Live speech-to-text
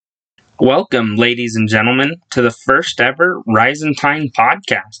Welcome, ladies and gentlemen, to the first ever Rise N Tine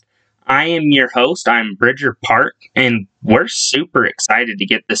Podcast. I am your host, I'm Bridger Park, and we're super excited to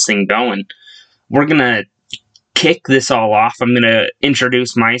get this thing going. We're going to kick this all off. I'm going to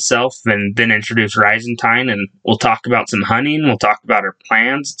introduce myself and then introduce Rise N Tine, and we'll talk about some hunting, we'll talk about our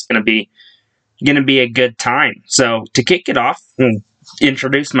plans. It's going to be a good time. So to kick it off, we'll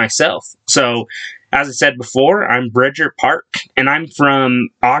introduce myself. So as I said before, I'm Bridger Park, and I'm from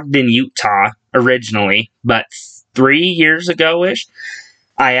Ogden, Utah originally, but 3 years ago-ish,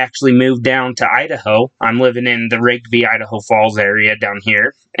 I actually moved down to Idaho. I'm living in the Rigby, Idaho Falls area down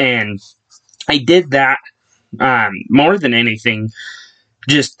here, and I did that more than anything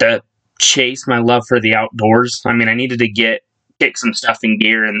just to chase my love for the outdoors. I mean, I needed to kick some stuff in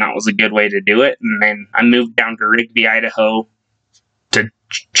gear, and that was a good way to do it. And then I moved down to Rigby, Idaho to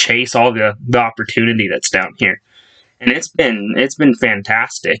chase all the opportunity that's down here. And it's been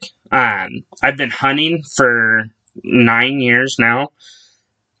fantastic. I've been hunting for 9 years now.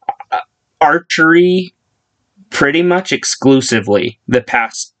 Archery pretty much exclusively the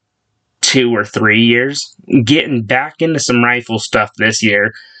past 2 or 3 years. Getting back into some rifle stuff this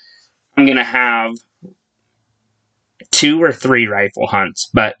year. I'm going to have 2 or 3 rifle hunts.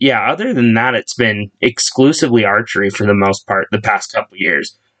 But yeah, other than that, it's been exclusively archery for the most part the past couple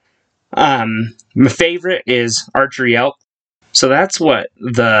years. My favorite is archery elk. So that's what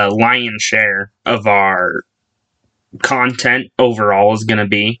the lion's share of our content overall is going to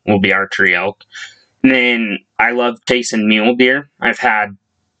be, will be archery elk. And then I love chasing mule deer. I've had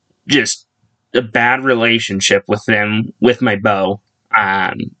just a bad relationship with them with my bow.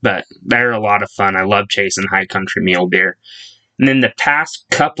 But they're a lot of fun. I love chasing high country mule deer. And then the past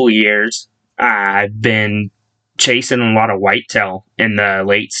couple years, I've been chasing a lot of whitetail in the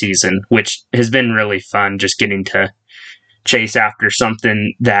late season, which has been really fun, just getting to chase after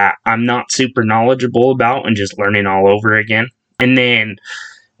something that I'm not super knowledgeable about and just learning all over again. And then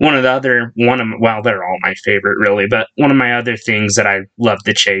they're all my favorite really, but one of my other things that I love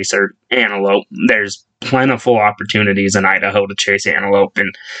to chase are antelope. There's plentiful opportunities in Idaho to chase antelope,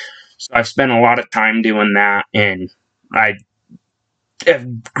 and so I've spent a lot of time doing that, and I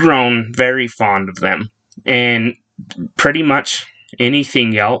have grown very fond of them. And pretty much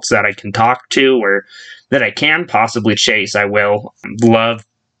anything else that I can talk to or that I can possibly chase, I will. Love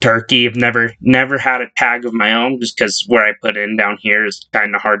turkey. I've never had a tag of my own just because where I put in down here is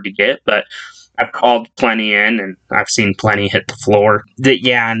kind of hard to get, but I've called plenty in and I've seen plenty hit the floor.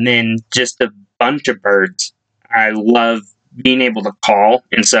 And then just a bunch of birds. I love being able to call,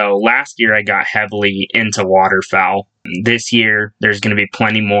 and so last year I got heavily into waterfowl. This year there's going to be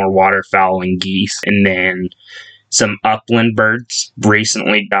plenty more waterfowl and geese, and then some upland birds.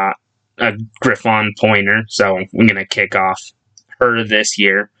 Recently got a Griffon pointer, so I'm going to kick off her this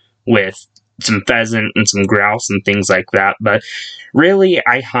year with some pheasant and some grouse and things like that. But really,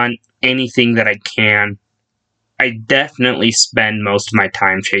 I hunt anything that I can. I definitely spend most of my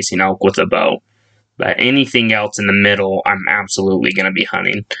time chasing elk with a bow, but anything else in the middle, I'm absolutely going to be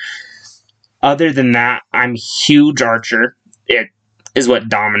hunting. Other than that, I'm a huge archer. It is what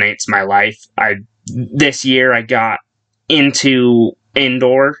dominates my life. This year I got into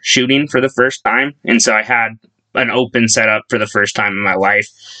indoor shooting for the first time, and so I had an open setup for the first time in my life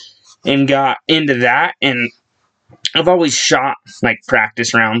and got into that. And I've always shot like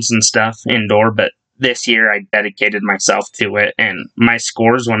practice rounds and stuff indoor, but this year I dedicated myself to it and my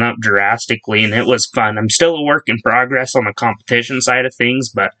scores went up drastically and it was fun. I'm still a work in progress on the competition side of things,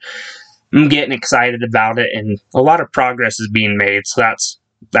 but I'm getting excited about it and a lot of progress is being made. So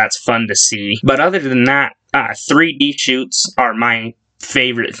that's fun to see. But other than that, 3D shoots are my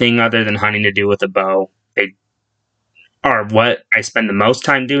favorite thing other than hunting to do with a bow. They are what I spend the most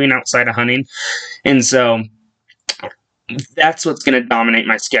time doing outside of hunting. And so that's what's going to dominate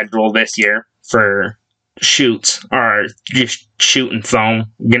my schedule this year for shoots, are just shooting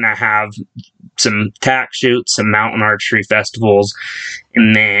foam. I'm going to have some tack shoots, some mountain archery festivals,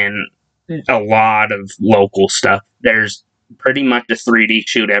 and then a lot of local stuff. There's pretty much a 3D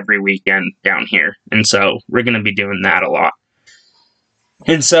shoot every weekend down here. And so we're going to be doing that a lot.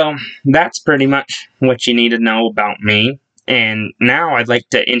 And so that's pretty much what you need to know about me. And now I'd like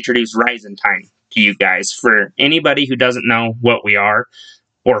to introduce Rise N Tine to you guys. For anybody who doesn't know what we are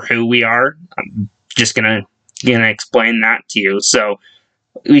or who we are, I'm just gonna explain that to you. So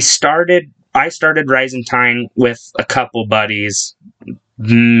I started Rise N Tine with a couple buddies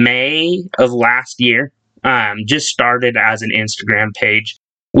May of last year. Just started as an Instagram page.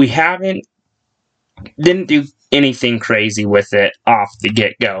 We didn't do anything crazy with it off the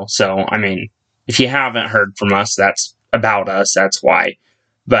get-go. So, I mean, if you haven't heard from us, that's about us. That's why.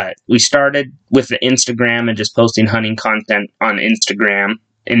 But we started with the Instagram and just posting hunting content on Instagram.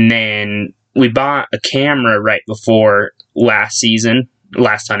 And then we bought a camera right before last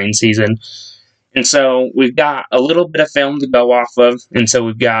hunting season. And so we've got a little bit of film to go off of. And so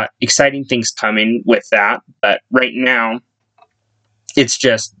we've got exciting things coming with that. But right now, it's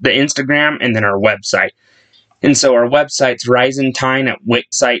just the Instagram and then our website. And so our website's Rise N Tine at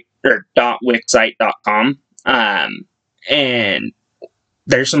 .wixsite.com. And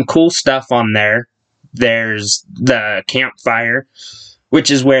there's some cool stuff on there. There's the campfire, which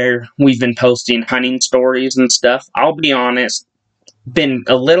is where we've been posting hunting stories and stuff. I'll be honest, been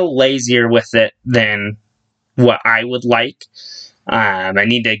a little lazier with it than what I would like. I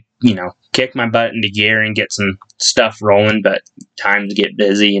need to, kick my butt into gear and get some stuff rolling, but times get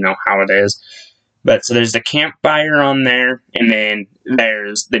busy, how it is. But so there's the campfire on there, and then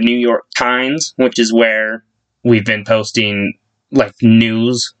there's the New York Times, which is where we've been posting like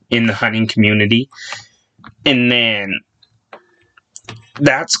news in the hunting community. And then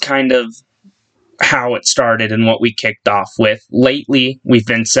that's kind of how it started and what we kicked off with. Lately, we've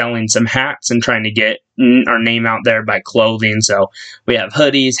been selling some hats and trying to get our name out there by clothing. So we have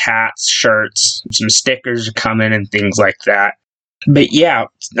hoodies, hats, shirts, some stickers are coming and things like that. But yeah,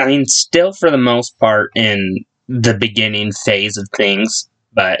 still for the most part in the beginning phase of things.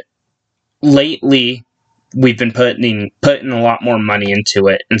 But lately, we've been putting a lot more money into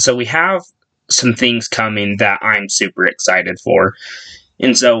it. And so we have some things coming that I'm super excited for.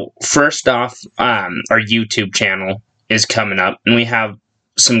 And so first off, our YouTube channel is coming up, and we have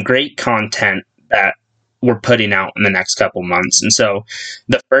some great content that we're putting out in the next couple months. And so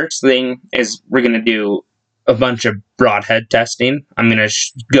the first thing is we're going to do a bunch of broadhead testing. I'm going to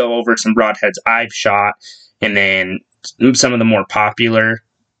go over some broadheads I've shot, and then some of the more popular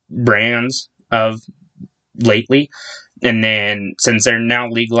brands of lately. And then since they're now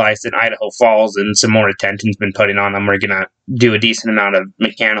legalized in Idaho Falls and some more attention's been putting on them, we're going to do a decent amount of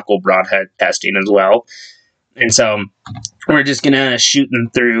mechanical broadhead testing as well. And so we're just going to shoot them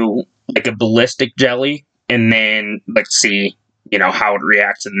through like a ballistic jelly, and then let's see, how it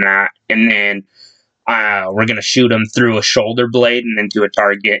reacts in that. And then we're going to shoot them through a shoulder blade and into a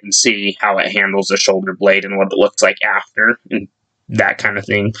target and see how it handles the shoulder blade and what it looks like after and that kind of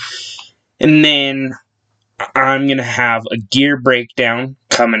thing. And then I'm going to have a gear breakdown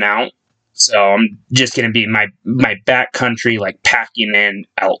coming out. So I'm just going to be my backcountry, like packing in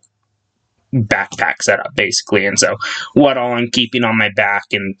elk backpack setup, basically. And so what all I'm keeping on my back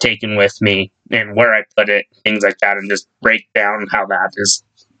and taking with me and where I put it, things like that, and just break down how that is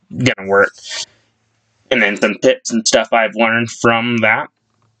going to work. And then some tips and stuff I've learned from that.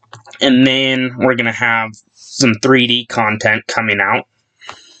 And then we're going to have some 3D content coming out.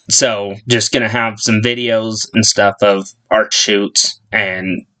 So just going to have some videos and stuff of arch shoots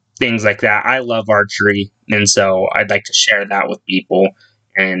and things like that. I love archery, and so I'd like to share that with people.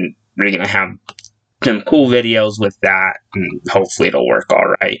 And we're going to have some cool videos with that, and hopefully it'll work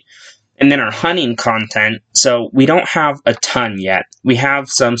all right. And then our hunting content. So we don't have a ton yet. We have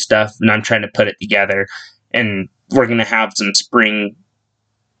some stuff, and I'm trying to put it together. And we're going to have some spring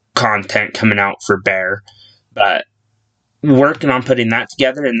content coming out for bear. But working on putting that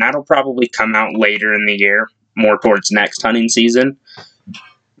together, and that'll probably come out later in the year, more towards next hunting season.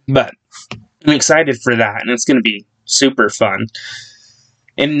 But I'm excited for that, and it's going to be super fun.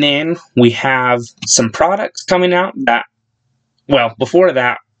 And then we have some products coming out that, well, before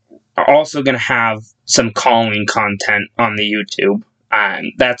that, are also going to have some calling content on the YouTube.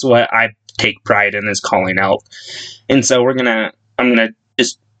 That's what I take pride in, is calling elk. And so I'm going to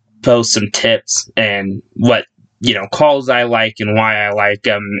just post some tips and what calls I like and why I like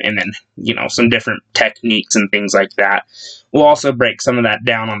them, and then, some different techniques and things like that. We'll also break some of that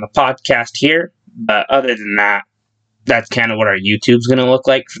down on the podcast here, but other than that, that's kind of what our YouTube's going to look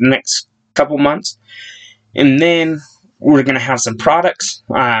like for the next couple months. And then we're going to have some products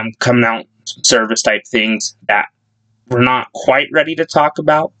coming out, some service type things that we're not quite ready to talk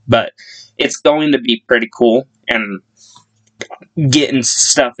about, but it's going to be pretty cool and getting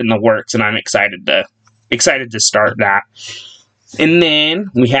stuff in the works, and I'm excited to start that. And then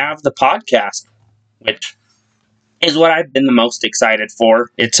we have the podcast, which is what I've been the most excited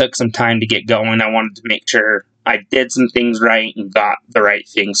for. It took some time to get going. I wanted to make sure I did some things right and got the right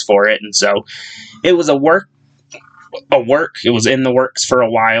things for it. And so it was a work. It was in the works for a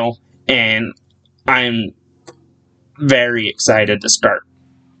while, and I'm very excited to start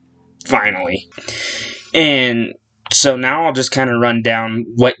finally. And so now I'll just kind of run down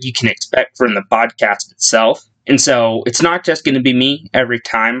what you can expect from the podcast itself. And so it's not just going to be me every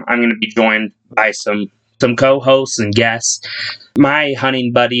time. I'm going to be joined by some some co-hosts and guests. My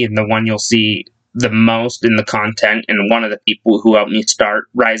hunting buddy and the one you'll see the most in the content, and one of the people who helped me start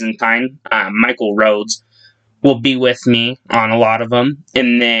Rise N Tine, Michael Rhodes, will be with me on a lot of them.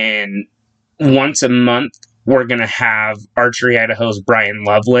 And then once a month, we're going to have Archery Idaho's Brian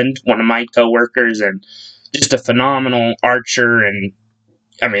Loveland, one of my coworkers, and just a phenomenal archer. And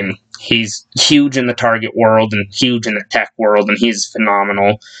I mean, he's huge in the target world and huge in the tech world, and he's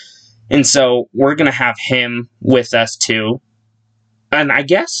phenomenal. And so we're going to have him with us too. And I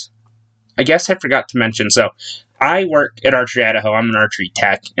guess I forgot to mention, so I work at Archery Idaho. I'm an archery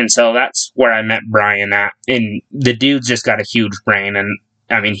tech, and so that's where I met Brian at. And the dude's just got a huge brain, and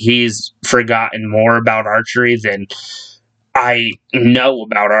I mean, he's forgotten more about archery than I know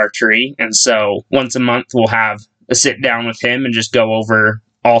about archery. And so once a month, we'll have a sit down with him and just go over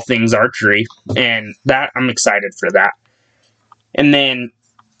all things archery. And that, I'm excited for that. And then,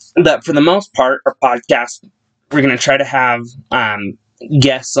 but for the most part, our podcast, we're going to try to have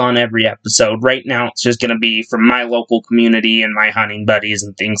guests on every episode. Right now, it's just going to be from my local community and my hunting buddies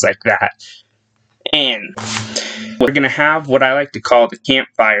and things like that. And we're going to have what I like to call the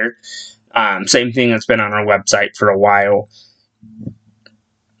campfire. Same thing that's been on our website for a while.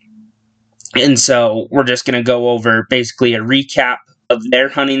 And so we're just going to go over basically a recap of their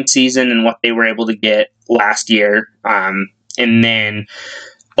hunting season and what they were able to get last year. And then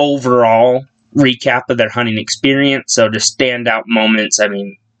overall recap of their hunting experience. So just standout moments. I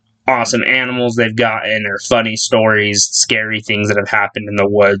mean, awesome animals they've gotten, or funny stories, scary things that have happened in the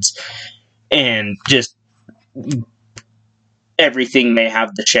woods, and just everything they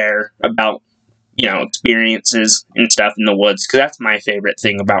have to share about, experiences and stuff in the woods. Because that's my favorite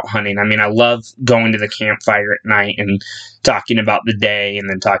thing about hunting. I mean, I love going to the campfire at night and talking about the day, and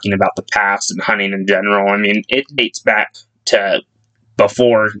then talking about the past and hunting in general. I mean, it dates back to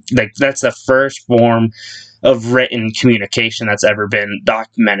before, like, that's the first form of written communication that's ever been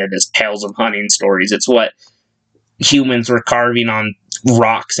documented as tales of hunting stories. It's what humans were carving on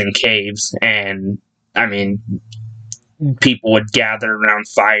rocks in caves, and I mean, people would gather around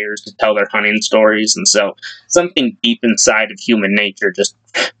fires to tell their hunting stories. And so something deep inside of human nature just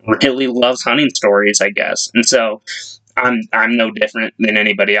really loves hunting stories, I guess. And so I'm no different than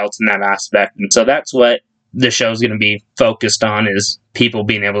anybody else in that aspect. And so that's what the show's going to be focused on, is people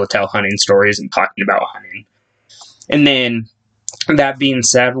being able to tell hunting stories and talking about hunting. And then, that being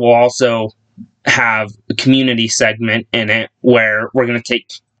said, we'll also have a community segment in it where we're going to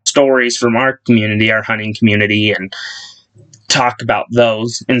take stories from our community, our hunting community, and talk about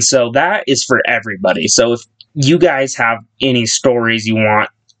those. And so that is for everybody. So if you guys have any stories you want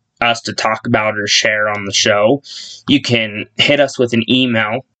us to talk about or share on the show, you can hit us with an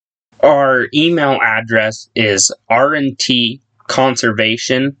email. Our email address is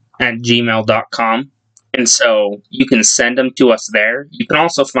rntconservation@gmail.com. And so you can send them to us there. You can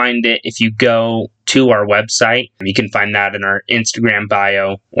also find it if you go to our website. You can find that in our Instagram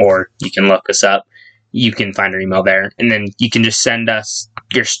bio, or you can look us up. You can find our email there. And then you can just send us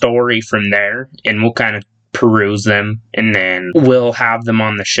your story from there, and we'll kind of peruse them, and then we'll have them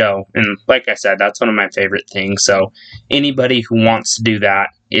on the show. And like I said, that's one of my favorite things. So anybody who wants to do that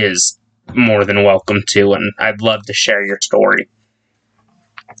is more than welcome to, and I'd love to share your story.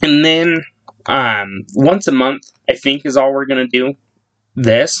 And then once a month, I think, is all we're going to do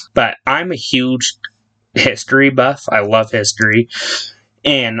this. But I'm a huge history buff. I love history,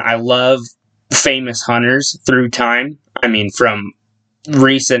 and I love famous hunters through time. I mean, from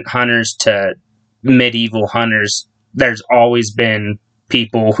recent hunters to medieval hunters, there's always been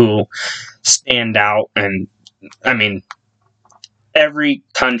people who stand out. And I mean, every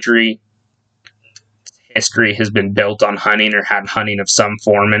country history has been built on hunting or had hunting of some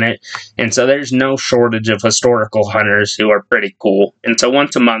form in it. And so there's no shortage of historical hunters who are pretty cool. And so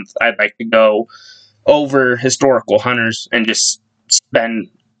once a month, I'd like to go over historical hunters and just spend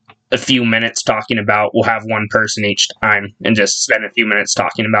a few minutes talking about, we'll have one person each time, and just spend a few minutes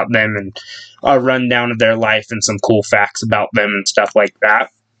talking about them and a rundown of their life and some cool facts about them and stuff like that.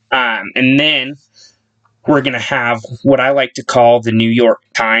 And then we're going to have what I like to call the New York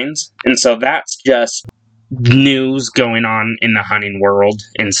Times. And so that's just news going on in the hunting world.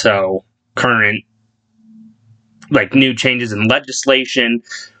 And so current, like, new changes in legislation,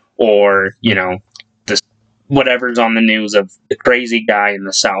 or, just whatever's on the news of the crazy guy in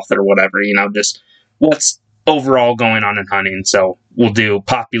the South or whatever, just what's overall going on in hunting. So we'll do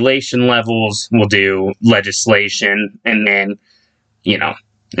population levels, we'll do legislation, and then,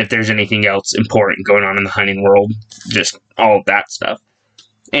 if there's anything else important going on in the hunting world, just all of that stuff.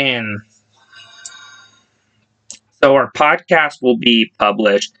 And so our podcast will be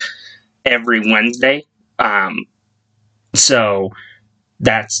published every Wednesday. So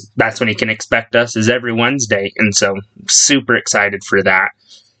that's when you can expect us, is every Wednesday. And so super excited for that.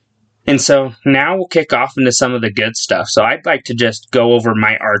 And so now we'll kick off into some of the good stuff. So I'd like to just go over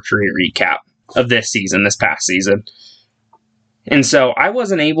my archery recap of this past season. And so I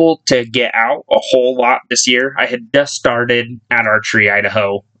wasn't able to get out a whole lot this year. I had just started at Archery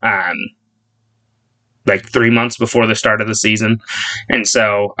Idaho like 3 months before the start of the season. And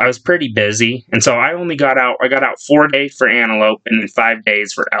so I was pretty busy. And so I got out 4 days for antelope and then 5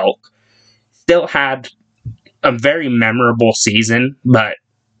 days for elk. Still had a very memorable season, but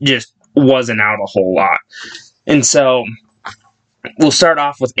just wasn't out a whole lot. And so we'll start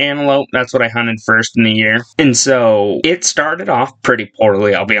off with antelope. That's what I hunted first in the year. And so it started off pretty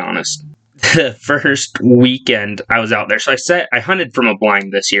poorly, I'll be honest. The first weekend I was out there. So I hunted from a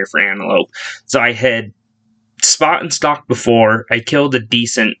blind this year for antelope. So I had spot and stalked before. I killed a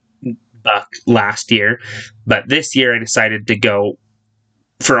decent buck last year. But this year I decided to go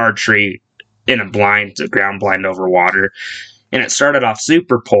for archery in a blind, a ground blind over water. And it started off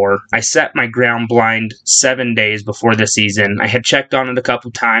super poor. I set my ground blind 7 days before the season. I had checked on it a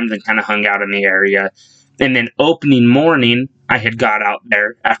couple times and kind of hung out in the area. And then opening morning, I had got out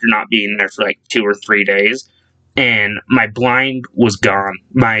there after not being there for like 2 or 3 days. And my blind was gone.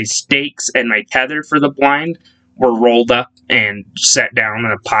 My stakes and my tether for the blind were rolled up and set down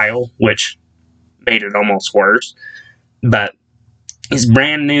in a pile, which made it almost worse. But his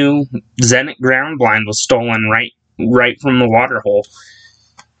brand new Zenit ground blind was stolen right from the water hole,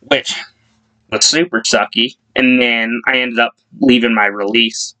 which was super sucky. And then I ended up leaving my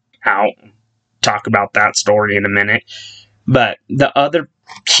release out. Talk about that story in a minute. But the other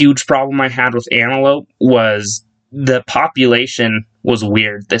huge problem I had with antelope was the population was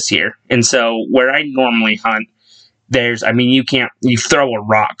weird this year. And so where I normally hunt, you throw a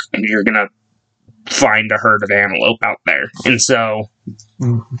rock and you're going to find a herd of antelope out there. And so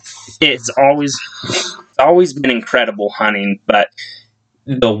it's always been incredible hunting, but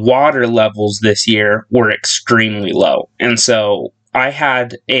the water levels this year were extremely low. And so I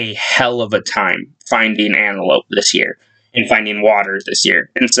had a hell of a time finding antelope this year and finding water this year.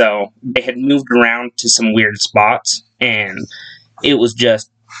 And so they had moved around to some weird spots, and it was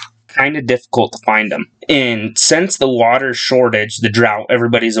just kind of difficult to find them. And since the water shortage, the drought,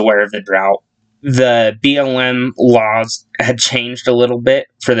 everybody's aware of the drought, the BLM laws had changed a little bit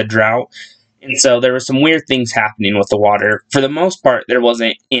for the drought. And so there were some weird things happening with the water. For the most part, there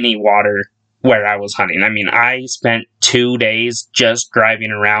wasn't any water where I was hunting. I mean, I spent 2 days just driving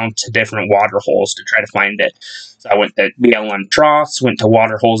around to different water holes to try to find it. So I went to BLM troughs, went to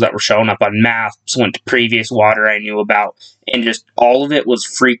water holes that were showing up on maps, went to previous water I knew about, and just all of it was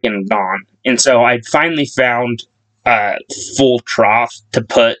freaking gone. And so I finally found a full trough to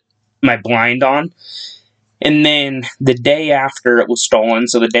put my blind on. And then the day after it was stolen,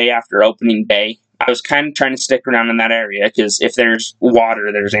 so the day after opening day, I was kind of trying to stick around in that area because if there's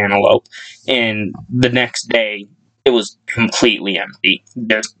water, there's antelope. And the next day, it was completely empty,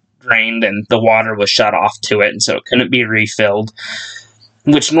 just drained, and the water was shut off to it, and so it couldn't be refilled,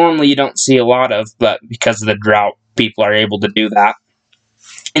 which normally you don't see a lot of, but because of the drought, people are able to do that.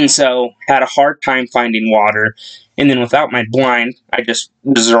 And so had a hard time finding water. And then without my blind, I just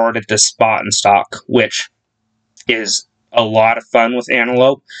resorted to spot and stalk, which is a lot of fun with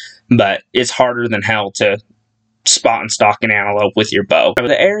antelope, but it's harder than hell to spot and stalk an antelope with your bow.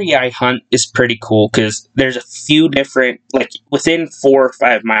 The area I hunt is pretty cool because there's a few different, like within 4 or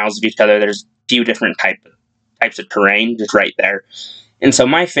 5 miles of each other, there's a few different types of terrain just right there. And so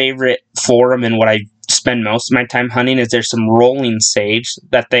my favorite for them and what I spend most of my time hunting is there's some rolling sage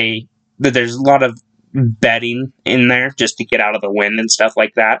that there's a lot of bedding in there just to get out of the wind and stuff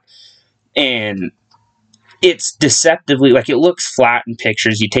like that. And it's deceptively, like it looks flat in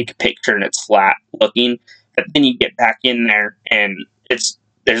pictures. You take a picture and it's flat looking, but then you get back in there and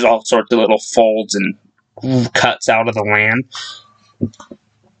there's all sorts of little folds and cuts out of the land.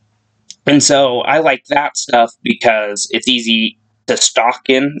 And so I like that stuff because it's easier to stalk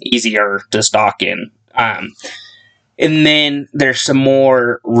in. And then there's some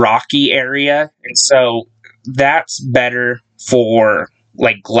more rocky area, and so that's better for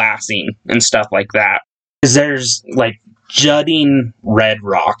like glassing and stuff like that. Because there's like jutting red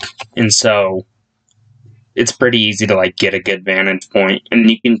rock, and so it's pretty easy to like get a good vantage point, and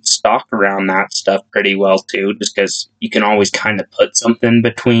you can stalk around that stuff pretty well too, just because you can always kind of put something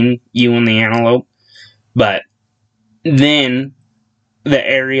between you and the antelope. But then the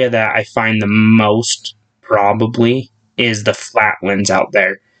area that I find the most probably is the flatlands out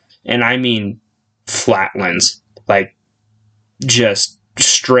there. And I mean flatlands, like just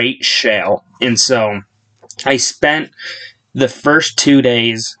straight shale. And so I spent the first 2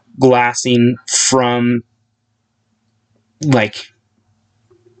 days glassing from like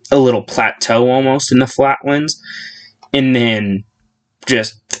a little plateau almost in the flatlands, and then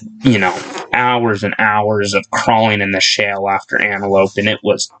just, hours and hours of crawling in the shale after antelope, and it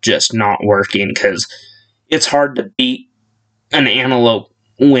was just not working because it's hard to beat an antelope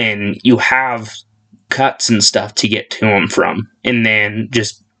when you have cuts and stuff to get to them from, and then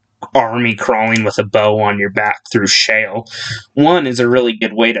just army crawling with a bow on your back through shale. One is a really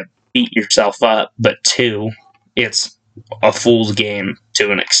good way to beat yourself up, but two, it's a fool's game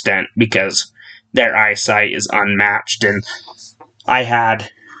to an extent because their eyesight is unmatched, and I had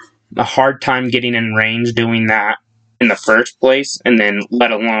a hard time getting in range doing that in the first place, and then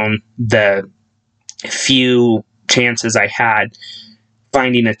let alone the few chances I had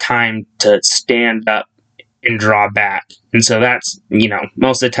finding a time to stand up and draw back. And so that's,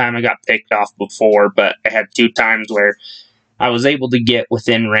 most of the time I got picked off before, but I had 2 times where I was able to get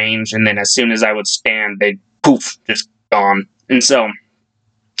within range, and then as soon as I would stand, they'd poof, just gone. And so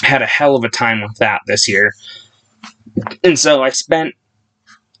I had a hell of a time with that this year. And so I spent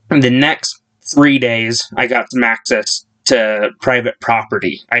the next 3 days, I got some access to private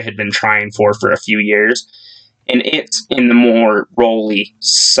property I had been trying for a few years, and it's in the more rolly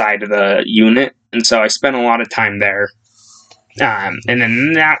side of the unit, and so I spent a lot of time there. And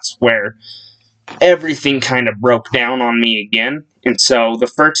then that's where everything kind of broke down on me again. And so the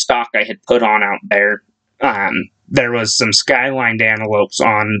first stock I had put on out there, there was some skylined antelopes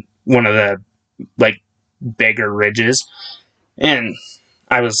on one of the bigger ridges, and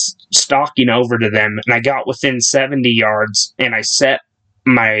I was stalking over to them, and I got within 70 yards, and I set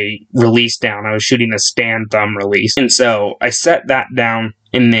my release down. I was shooting a stand thumb release, and so I set that down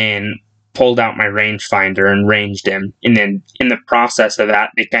and then pulled out my rangefinder and ranged him, and then in the process of that,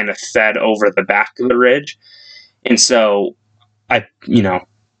 they kind of fed over the back of the ridge, and so I,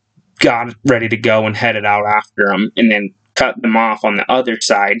 got ready to go and headed out after them, and then cut them off on the other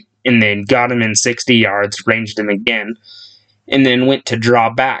side, and then got him in 60 yards, ranged him again, and then went to draw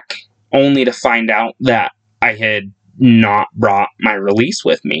back, only to find out that I had not brought my release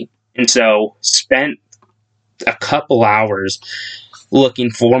with me. And so spent a couple hours looking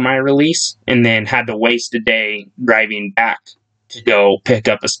for my release, and then had to waste a day driving back to go pick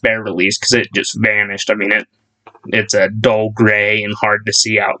up a spare release because it just vanished. I mean, it's a dull gray and hard to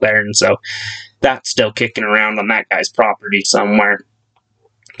see out there, and so that's still kicking around on that guy's property somewhere.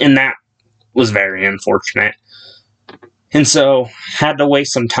 And that was very unfortunate. And so had to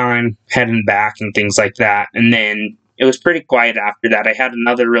waste some time heading back and things like that. And then it was pretty quiet after that. I had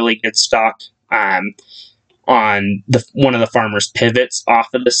another really good stock on one of the farmer's pivots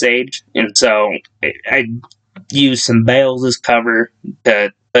off of the sage. And so I used some bales as cover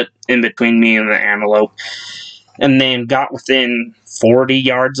to put in between me and the antelope. And then got within 40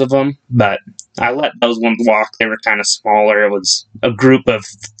 yards of them, but I let those ones walk. They were kind of smaller. It was a group of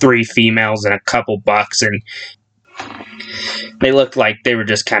 3 females and a couple bucks, and they looked like they were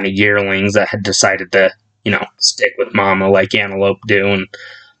just kind of yearlings that had decided to, stick with mama like antelope do. And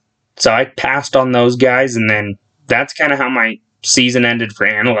so I passed on those guys, and then that's kind of how my season ended for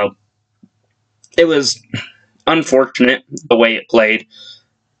antelope. It was unfortunate the way it played.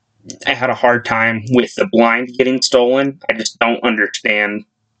 I had a hard time with the blind getting stolen. I just don't understand,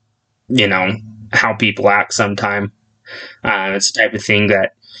 how people act sometimes. It's the type of thing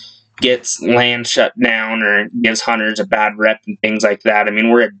that gets land shut down or gives hunters a bad rep and things like that. I mean,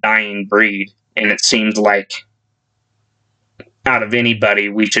 we're a dying breed, and it seems like out of anybody,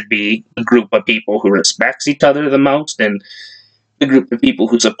 we should be a group of people who respects each other the most and the group of people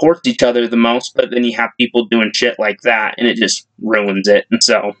who supports each other the most, but then you have people doing shit like that, and it just ruins it. And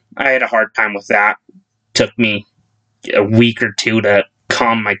so I had a hard time with that. Took me a week or 2 to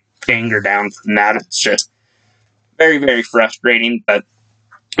calm my anger down from that. It's just very, very frustrating, but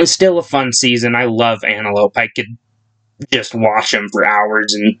it's still a fun season. I love antelope. I could just watch them for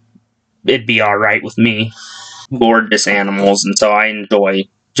hours, and it'd be all right with me. Gorgeous animals, and so I enjoy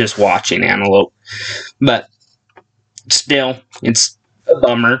just watching antelope. But still, it's a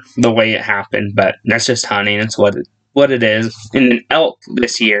bummer the way it happened, but that's just hunting. It's what it is. And then elk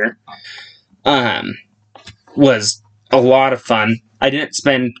this year was a lot of fun. I didn't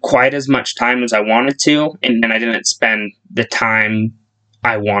spend quite as much time as I wanted to, and then I didn't spend the time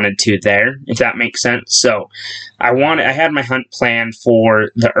I wanted to there, if that makes sense. So I had my hunt planned for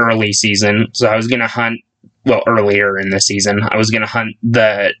the early season, so I was going to hunt, earlier in the season. I was going to hunt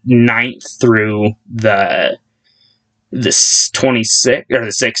the 9th through the 26th, or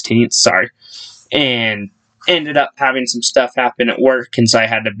the 16th, sorry, and ended up having some stuff happen at work, and so I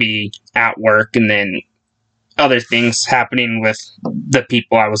had to be at work, and then other things happening with the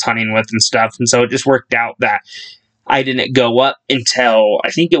people I was hunting with and stuff. And so it just worked out that I didn't go up until,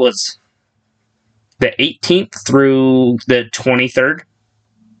 I think it was the 18th through the 23rd.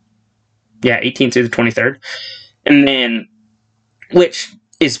 Yeah, 18th through the 23rd. And then, which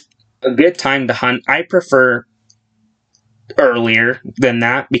is a good time to hunt. I prefer earlier than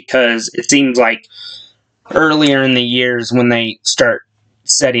that because it seems like earlier in the years when they start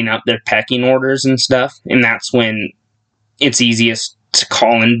setting up their pecking orders and stuff, and that's when it's easiest to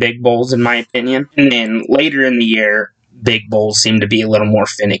call in big bulls, in my opinion. And then later in the year, big bulls seem to be a little more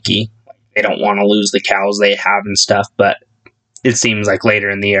finicky. They don't want to lose the cows they have and stuff, but it seems like later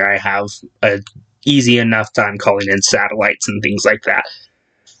in the year I have a easy enough time calling in satellites and things like that.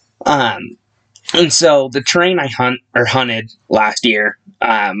 And so the terrain I hunted last year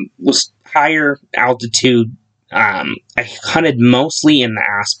was higher altitude. I hunted mostly in the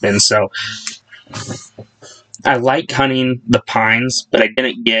aspen, so I like hunting the pines, but I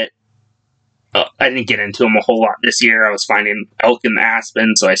didn't get into them a whole lot this year. I was finding elk in the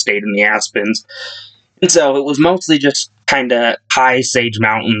aspens, so I stayed in the aspens. And so it was mostly just kind of high sage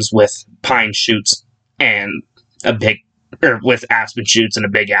mountains with pine shoots and with aspen shoots and a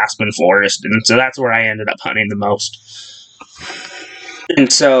big aspen forest. And so that's where I ended up hunting the most.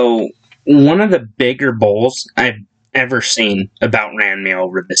 And so one of the bigger bulls I've ever seen about ran me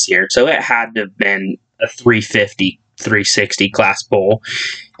over this year. So it had to have been a 350, 360 class bull.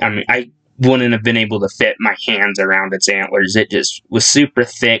 I mean, I wouldn't have been able to fit my hands around its antlers. It just was super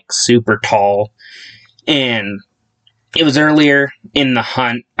thick, super tall. And it was earlier in the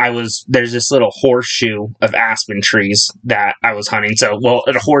hunt. There's this little horseshoe of aspen trees that I was hunting. So,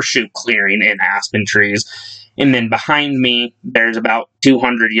 a horseshoe clearing in aspen trees. And then behind me, there's about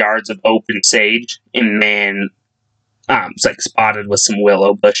 200 yards of open sage. And then it's like spotted with some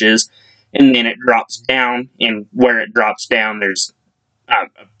willow bushes. And then it drops down. And where it drops down, there's a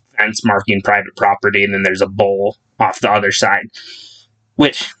fence marking private property. And then there's a bowl off the other side,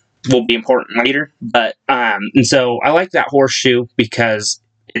 which will be important later. But and so I like that horseshoe because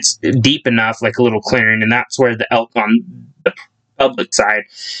it's deep enough, like a little clearing, and that's where the elk on the public side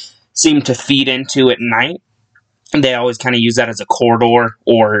seem to feed into at night. And they always kind of use that as a corridor,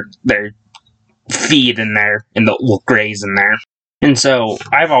 or they feed in there and they'll graze in there. And so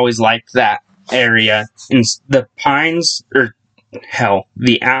I've always liked that area. And the pines, or hell,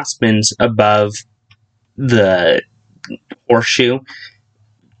 the aspens above the horseshoe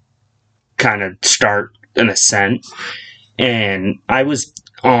kind of start an ascent, and I was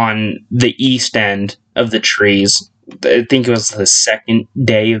on the east end of the trees. I think it was the second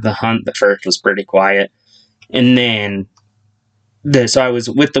day of the hunt. The first was pretty quiet, and then so I was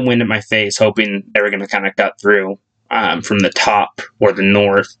with the wind at my face, hoping they were going to kind of cut through from the top or the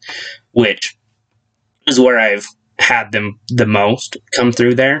north, which is where I've had them the most come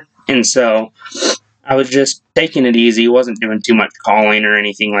through there. And so I was just taking it easy, wasn't doing too much calling or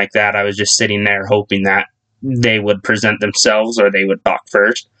anything like that. I was just sitting there hoping that they would present themselves or they would talk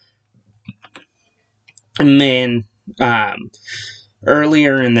first. And then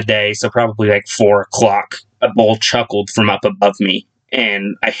earlier in the day, so probably like 4 o'clock, a bull chuckled from up above me,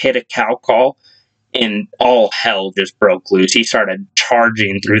 and I hit a cow call, and all hell just broke loose. He started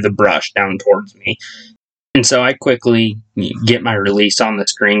charging through the brush down towards me. And so I quickly get my release on the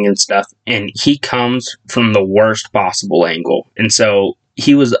string and stuff, and he comes from the worst possible angle. And so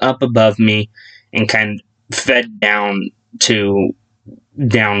he was up above me and kind of fed down to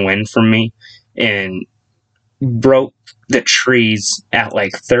downwind from me and broke the trees at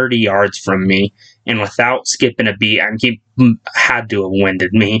like 30 yards from me. And without skipping a beat, he had to have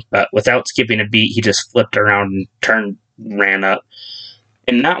winded me, but without skipping a beat, he just flipped around and ran up.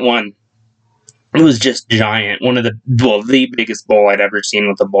 And that one, it was just giant. The biggest bull I'd ever seen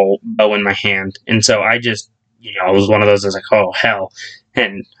with a bow in my hand. And so I just, it was one of those, I was like, oh, hell.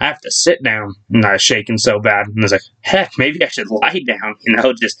 And I have to sit down. And I was shaking so bad. And I was like, heck, maybe I should lie down,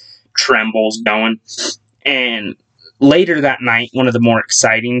 just trembles going. And later that night, one of the more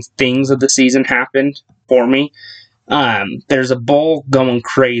exciting things of the season happened for me. There's a bull going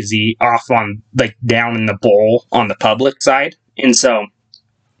crazy off on, down in the bowl on the public side. And so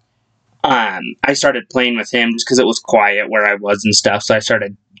I started playing with him just because it was quiet where I was and stuff. So I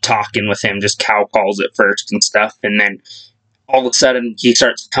started talking with him, just cow calls at first and stuff. And then all of a sudden he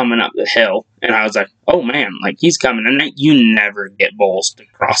starts coming up the hill. And I was like, oh man, he's coming. And you never get bulls to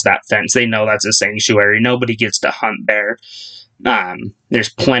cross that fence. They know that's a sanctuary. Nobody gets to hunt there.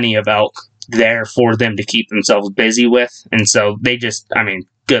 There's plenty of elk there for them to keep themselves busy with. And so they just,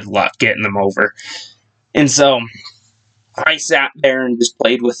 good luck getting them over. And so I sat there and just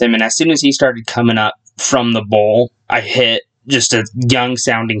played with him, and as soon as he started coming up, from the bull, I hit just a young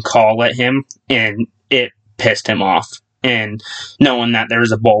sounding call at him, and it pissed him off. And knowing that there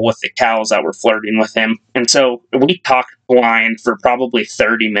was a bull with the cows that were flirting with him. And so we talked blind for probably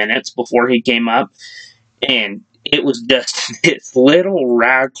 30 minutes before he came up. And it was just this little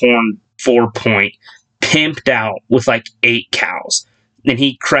raghorn 4-point pimped out with like 8 cows. And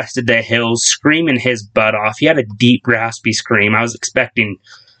he crested the hills, screaming his butt off. He had a deep, raspy scream. I was expecting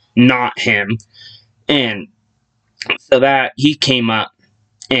not him. And so that he came up,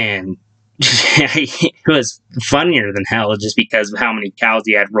 and it was funnier than hell just because of how many cows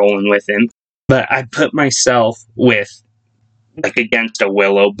he had rolling with him. But I put myself against a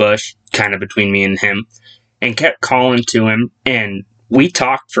willow bush, kind of between me and him, and kept calling to him. And we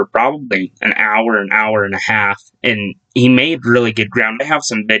talked for probably an hour and a half, and he made really good ground. I have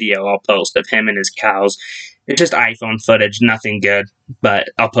some video I'll post of him and his cows. It's just iPhone footage, nothing good, but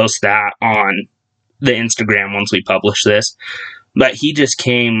I'll post that on the Instagram once we publish this. But he just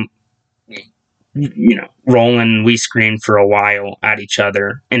came, rolling. We screamed for a while at each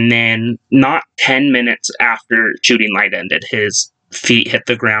other, and then not 10 minutes after shooting light ended, his feet hit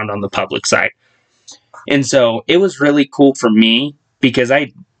the ground on the public side. And so it was really cool for me because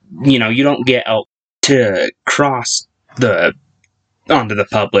you don't get out to cross onto the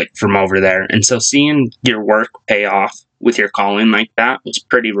public from over there. And so seeing your work pay off with your calling like that was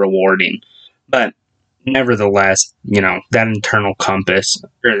pretty rewarding. But nevertheless, that internal compass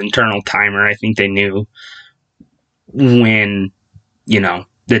or internal timer, I think they knew when,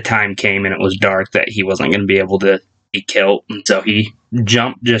 the time came and it was dark that he wasn't going to be able to be killed. And so he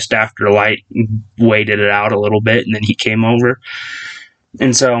jumped just after light, waited it out a little bit, and then he came over.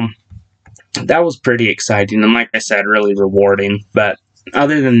 And so that was pretty exciting. And like I said, really rewarding. But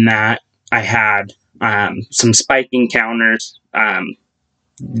other than that, I had some spike encounters a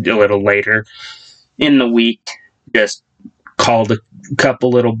little later in the week. Just called a couple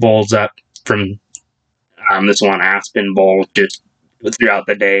little bulls up from this one Aspen bull just throughout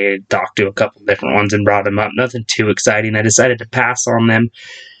the day. Talked to a couple different ones and brought them up. Nothing too exciting. I decided to pass on them.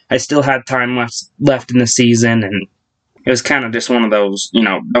 I still had time left in the season, and it was kind of just one of those,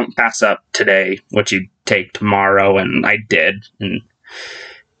 don't pass up today what you take tomorrow, and I did. And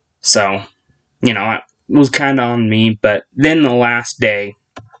so, it was kind of on me. But then the last day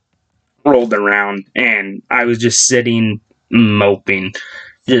rolled around, and I was just sitting moping,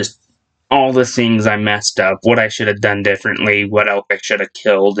 just all the things I messed up, what I should have done differently, what else I should have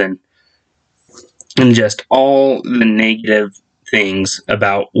killed, and just all the negative things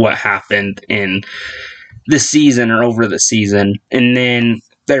about what happened in the season or over the season. And then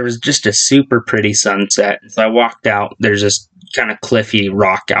there was just a super pretty sunset. So I walked out, there's this kind of cliffy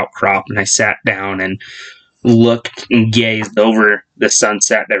rock outcrop, and I sat down and looked and gazed over the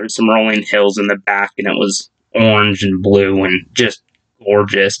sunset. There were some rolling hills in the back, and it was orange and blue and just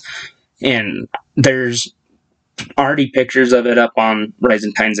gorgeous. And there's already pictures of it up on Rise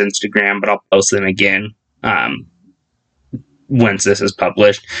N Tine's Instagram, but I'll post them again once this is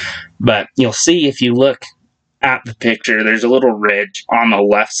published. But you'll see if you look at the picture, there's a little ridge on the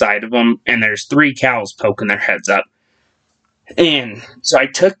left side of them, and there's 3 cows poking their heads up. And so I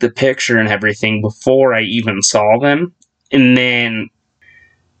took the picture and everything before I even saw them. And then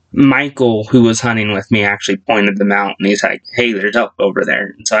Michael, who was hunting with me, actually pointed them out, and he's like, hey, there's elk over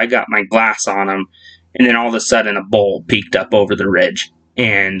there. And so I got my glass on him, and then all of a sudden a bull peeked up over the ridge.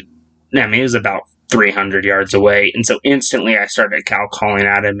 And it was about 300 yards away. And so instantly I started cow calling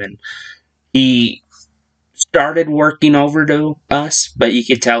at him, and he started working over to us, but you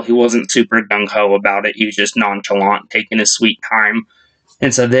could tell he wasn't super gung-ho about it. He was just nonchalant, taking his sweet time.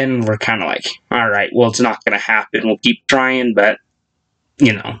 And so then we're kind of like, all right, well, it's not going to happen. We'll keep trying, but,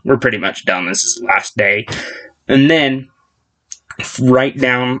 we're pretty much done. This is the last day. And then right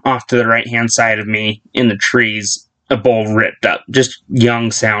down off to the right-hand side of me in the trees, a bull ripped up, just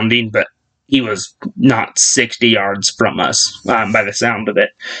young sounding, but he was not 60 yards from us by the sound of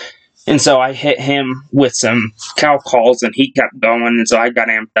it. And so I hit him with some cow calls, and he kept going, and so I got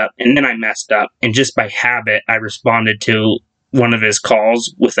amped up, and then I messed up, and just by habit, I responded to one of his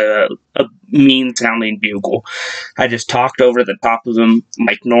calls with a mean-sounding bugle. I just talked over the top of him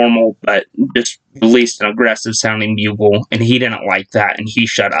like normal, but just released an aggressive-sounding bugle, and he didn't like that, and he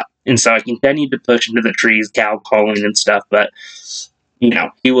shut up. And so I continued to push into the trees, cow calling and stuff, but,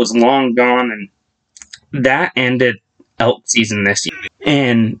 he was long gone, and that ended elk season this year.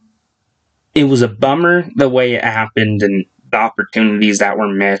 And it was a bummer the way it happened and the opportunities that were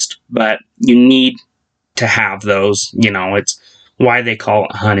missed, but you need to have those. It's why they call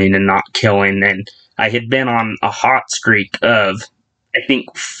it hunting and not killing. And I had been on a hot streak of I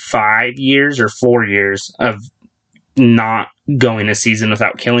think 5 years or 4 years of not going a season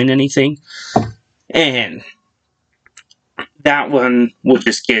without killing anything. And that one was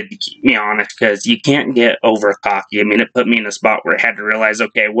just good to keep me honest, because you can't get over cocky. I mean, it put me in a spot where I had to realize,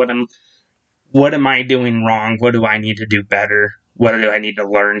 okay, what am I doing wrong? What do I need to do better? What do I need to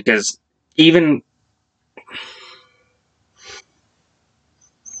learn? Because even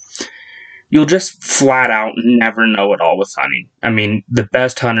you'll just flat out never know it all with hunting. I mean, the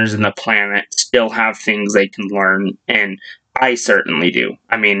best hunters in the planet still have things they can learn, and I certainly do.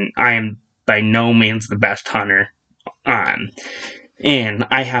 I mean, I am by no means the best hunter. And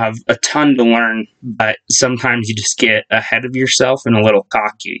I have a ton to learn, but sometimes you just get ahead of yourself and a little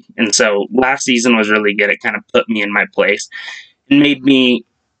cocky. And so last season was really good. It kind of put me in my place and made me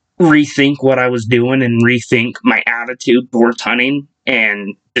rethink what I was doing and rethink my attitude towards hunting,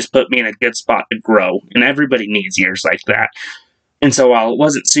 and just put me in a good spot to grow. And everybody needs years like that. And so while it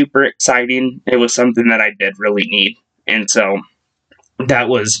wasn't super exciting, it was something that I did really need. And so that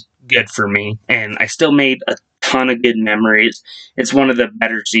was good for me. And I still made a ton of good memories. It's one of the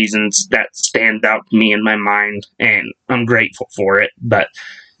better seasons that stands out to me in my mind, and I'm grateful for it, but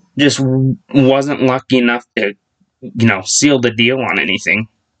just wasn't lucky enough to, seal the deal on anything.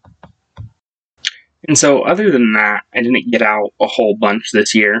 And so other than that, I didn't get out a whole bunch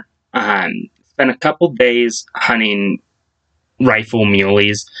this year. Spent a couple days hunting rifle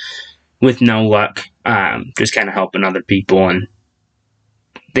muleys with no luck, just kind of helping other people and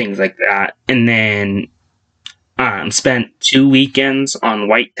things like that. And then spent 2 weekends on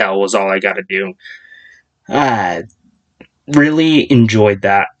whitetail was all I got to do. Really enjoyed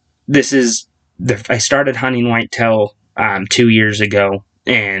that. I started hunting whitetail 2 years ago,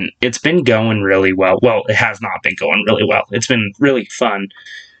 and it's been going really well. Well, it has not been going really well. It's been really fun,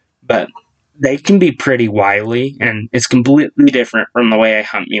 but they can be pretty wily, and it's completely different from the way I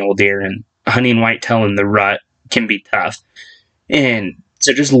hunt mule deer, and hunting whitetail in the rut can be tough. And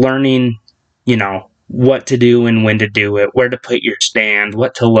so just learning, what to do and when to do it, where to put your stand,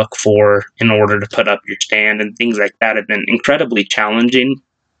 what to look for in order to put up your stand, and things like that have been incredibly challenging.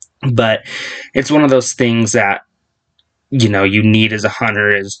 But it's one of those things that, you need as a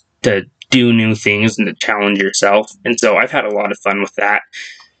hunter, is to do new things and to challenge yourself. And so I've had a lot of fun with that.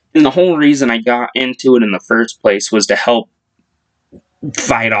 And the whole reason I got into it in the first place was to help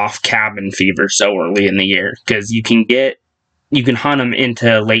fight off cabin fever so early in the year, because you can hunt them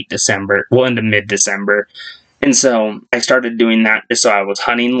into late December, into mid-December. And so I started doing that just so I was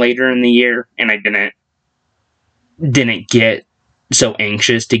hunting later in the year, and I didn't get so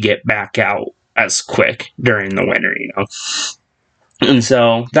anxious to get back out as quick during the winter, And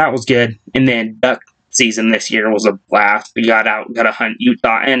so that was good. And then duck season this year was a blast. We got to hunt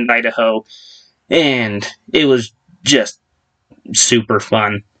Utah and Idaho, and it was just super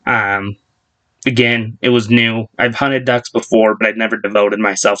fun. Again, it was new. I've hunted ducks before, but I'd never devoted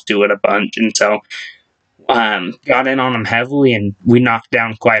myself to it a bunch. And so got in on them heavily, and we knocked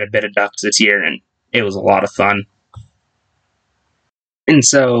down quite a bit of ducks this year, and it was a lot of fun. And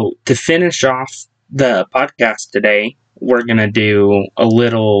so to finish off the podcast today, we're going to do a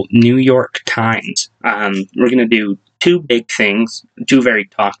little New York Times. We're going to do two big things, two very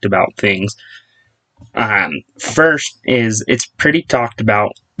talked about things. First is, it's pretty talked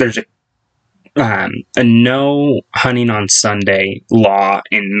about, there's a no hunting on Sunday law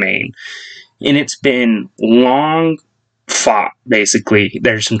in Maine, and it's been long fought. Basically,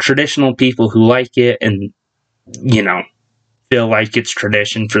 there's some traditional people who like it and feel like it's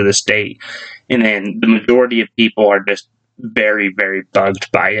tradition for the state, and then the majority of people are just very, very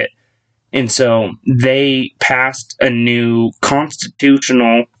bugged by it. And so they passed a new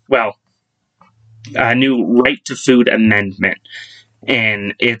a new right to food amendment,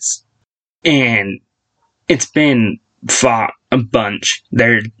 and it's been fought a bunch.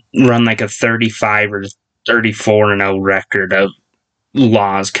 They're run like a 35 or 34-0 record of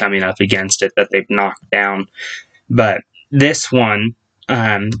laws coming up against it that they've knocked down. But this one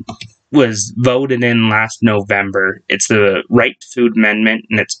was voted in last November. It's the Right to Food Amendment,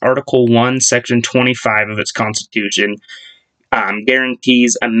 and it's Article 1, Section 25 of its Constitution,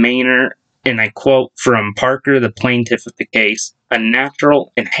 guarantees a Mainer, and I quote from Parker, the plaintiff of the case, a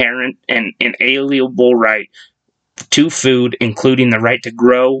natural, inherent, and inalienable right to food, including the right to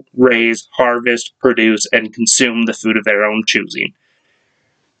grow, raise, harvest, produce, and consume the food of their own choosing.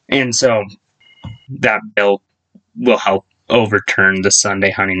 And so that bill will help overturn the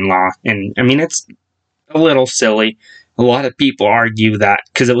Sunday hunting law. And I mean, it's a little silly. A lot of people argue that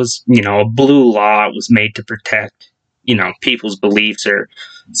because it was, a blue law, it was made to protect, people's beliefs or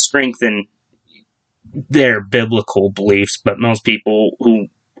strengthen their biblical beliefs, but most people who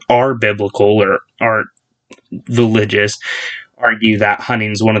are biblical or are religious argue that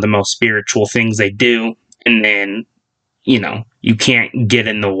hunting is one of the most spiritual things they do. And then, you can't get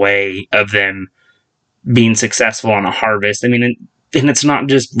in the way of them being successful on a harvest. I mean, and it's not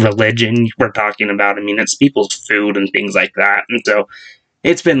just religion we're talking about. I mean, it's people's food and things like that. And so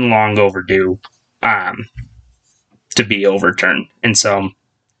it's been long overdue to be overturned. And so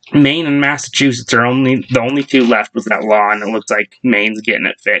Maine and Massachusetts are the only two left with that law, and it looks like Maine's getting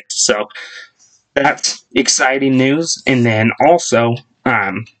it fixed. So that's exciting news. And then also,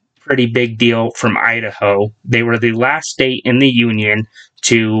 pretty big deal from Idaho. They were the last state in the union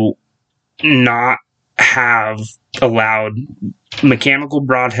to not have allowed mechanical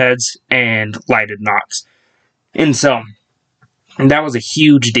broadheads and lighted knocks. And so that was a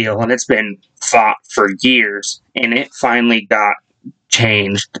huge deal, and it's been fought for years, and it finally got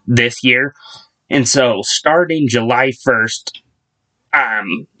changed this year. And so starting July 1st,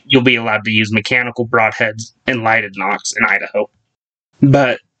 you'll be allowed to use mechanical broadheads and lighted knocks in Idaho.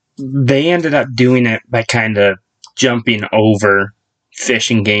 But they ended up doing it by kind of jumping over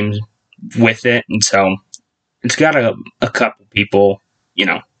fishing games with it. And so it's got a couple people,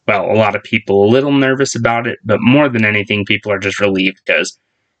 a lot of people a little nervous about it, but more than anything, people are just relieved because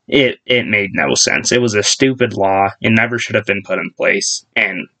it made no sense. It was a stupid law. It never should have been put in place,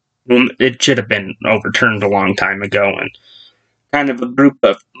 and it should have been overturned a long time ago. And kind of a group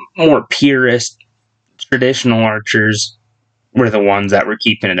of more purist, traditional archers were the ones that were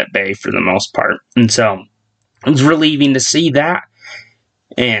keeping it at bay for the most part. And so it was relieving to see that,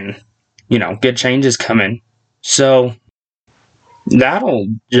 and, good changes coming. So that'll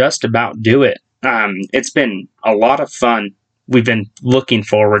just about do it. It's been a lot of fun. We've been looking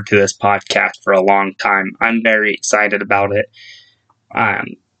forward to this podcast for a long time. I'm very excited about it. I'm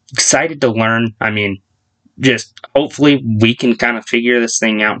excited to learn. I mean, just hopefully we can kind of figure this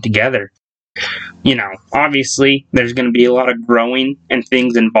thing out together. Obviously there's going to be a lot of growing and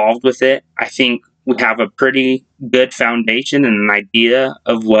things involved with it. I think we have a pretty good foundation and an idea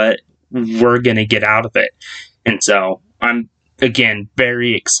of what we're going to get out of it. And so I'm, again,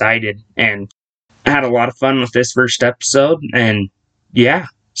 very excited, and I had a lot of fun with this first episode. And yeah,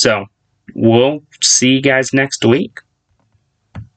 so we'll see you guys next week.